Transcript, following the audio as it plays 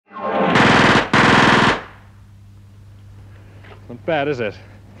isn't bad, is it?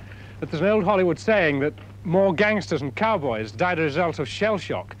 But there's an old Hollywood saying that more gangsters and cowboys died as a result of shell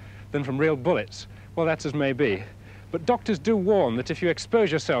shock than from real bullets. Well, that's as may be. But doctors do warn that if you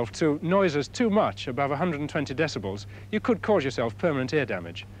expose yourself to noises too much, above 120 decibels, you could cause yourself permanent ear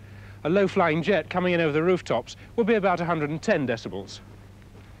damage. A low-flying jet coming in over the rooftops will be about 110 decibels.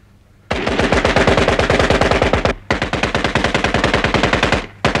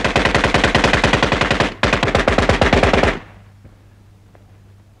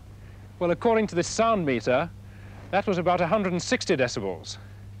 Well, according to this sound meter, that was about 160 decibels.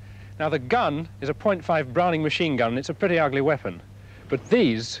 Now, the gun is a .5 Browning machine gun, and it's a pretty ugly weapon. But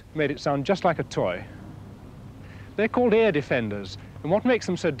these made it sound just like a toy. They're called ear defenders, and what makes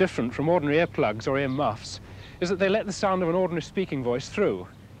them so different from ordinary earplugs or ear muffs is that they let the sound of an ordinary speaking voice through.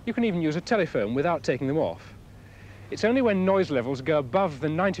 You can even use a telephone without taking them off. It's only when noise levels go above the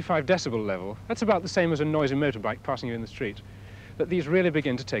 95 decibel level, that's about the same as a noisy motorbike passing you in the street, that these really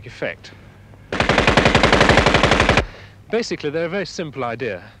begin to take effect. Basically, they're a very simple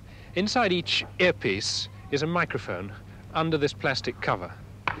idea. Inside each earpiece is a microphone under this plastic cover.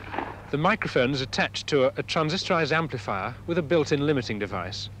 The microphone is attached to a transistorized amplifier with a built-in limiting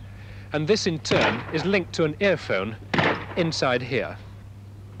device. And this, in turn, is linked to an earphone inside here.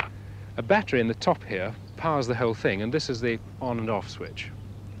 A battery in the top here powers the whole thing, and this is the on and off switch.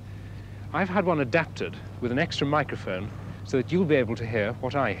 I've had one adapted with an extra microphone so that you'll be able to hear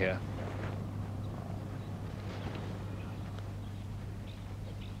what I hear.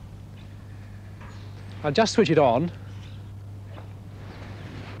 I'll just switch it on.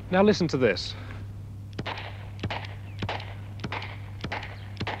 Now listen to this.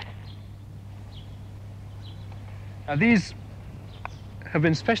 Now these have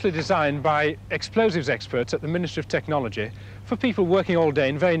been specially designed by explosives experts at the Ministry of Technology for people working all day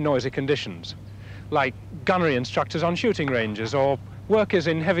in very noisy conditions, like gunnery instructors on shooting ranges or workers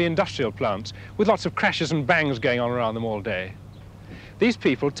in heavy industrial plants with lots of crashes and bangs going on around them all day. These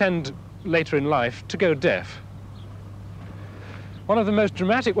people tend later in life to go deaf. One of the most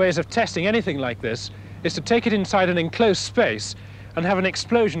dramatic ways of testing anything like this is to take it inside an enclosed space and have an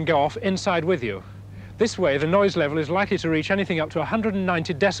explosion go off inside with you. This way, the noise level is likely to reach anything up to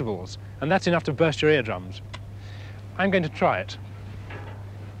 190 decibels, and that's enough to burst your eardrums. I'm going to try it.